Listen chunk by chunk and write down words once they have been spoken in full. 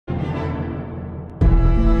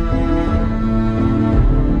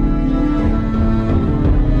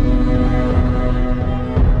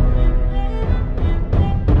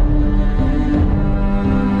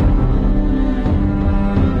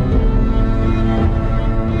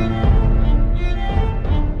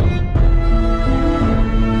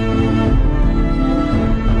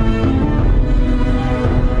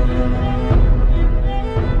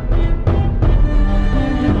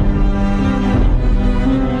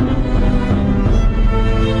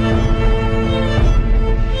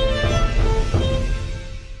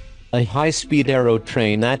A high-speed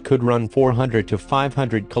aerotrain that could run 400 to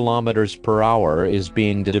 500 kilometers per hour is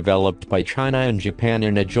being developed by China and Japan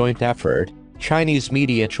in a joint effort, Chinese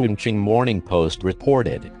media Chongqing Morning Post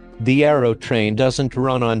reported. The aerotrain doesn't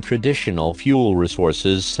run on traditional fuel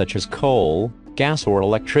resources such as coal, gas or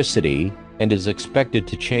electricity, and is expected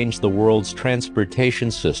to change the world's transportation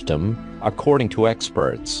system, according to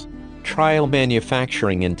experts. Trial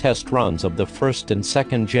manufacturing and test runs of the first and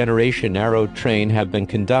second generation aerotrain have been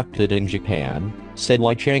conducted in Japan, said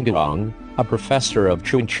Lai Chenguang, a professor of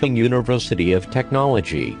Chongqing University of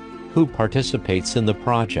Technology, who participates in the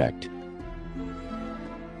project.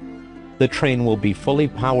 The train will be fully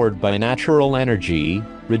powered by natural energy,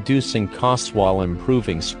 reducing costs while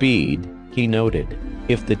improving speed, he noted.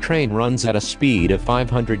 If the train runs at a speed of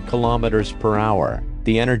 500 kilometers per hour,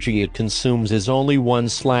 the energy it consumes is only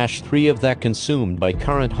 1/3 of that consumed by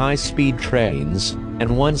current high-speed trains, and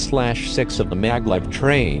 1/6 of the maglev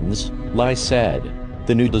trains, Lai said.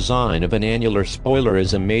 The new design of an annular spoiler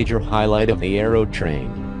is a major highlight of the aerotrain.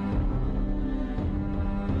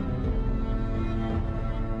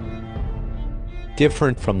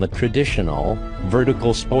 Different from the traditional,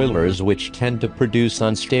 vertical spoilers which tend to produce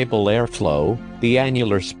unstable airflow, the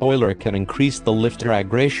annular spoiler can increase the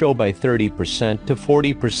lift-drag ratio by 30% to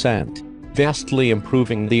 40%, vastly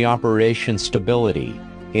improving the operation stability.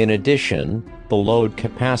 In addition, the load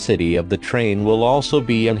capacity of the train will also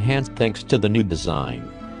be enhanced thanks to the new design.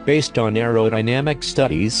 Based on aerodynamic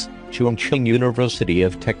studies, Chongqing University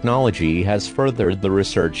of Technology has furthered the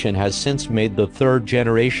research and has since made the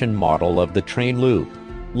third-generation model of the train loop.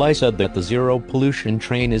 Lai said that the zero-pollution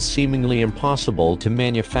train is seemingly impossible to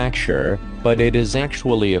manufacture, but it is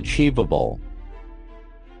actually achievable.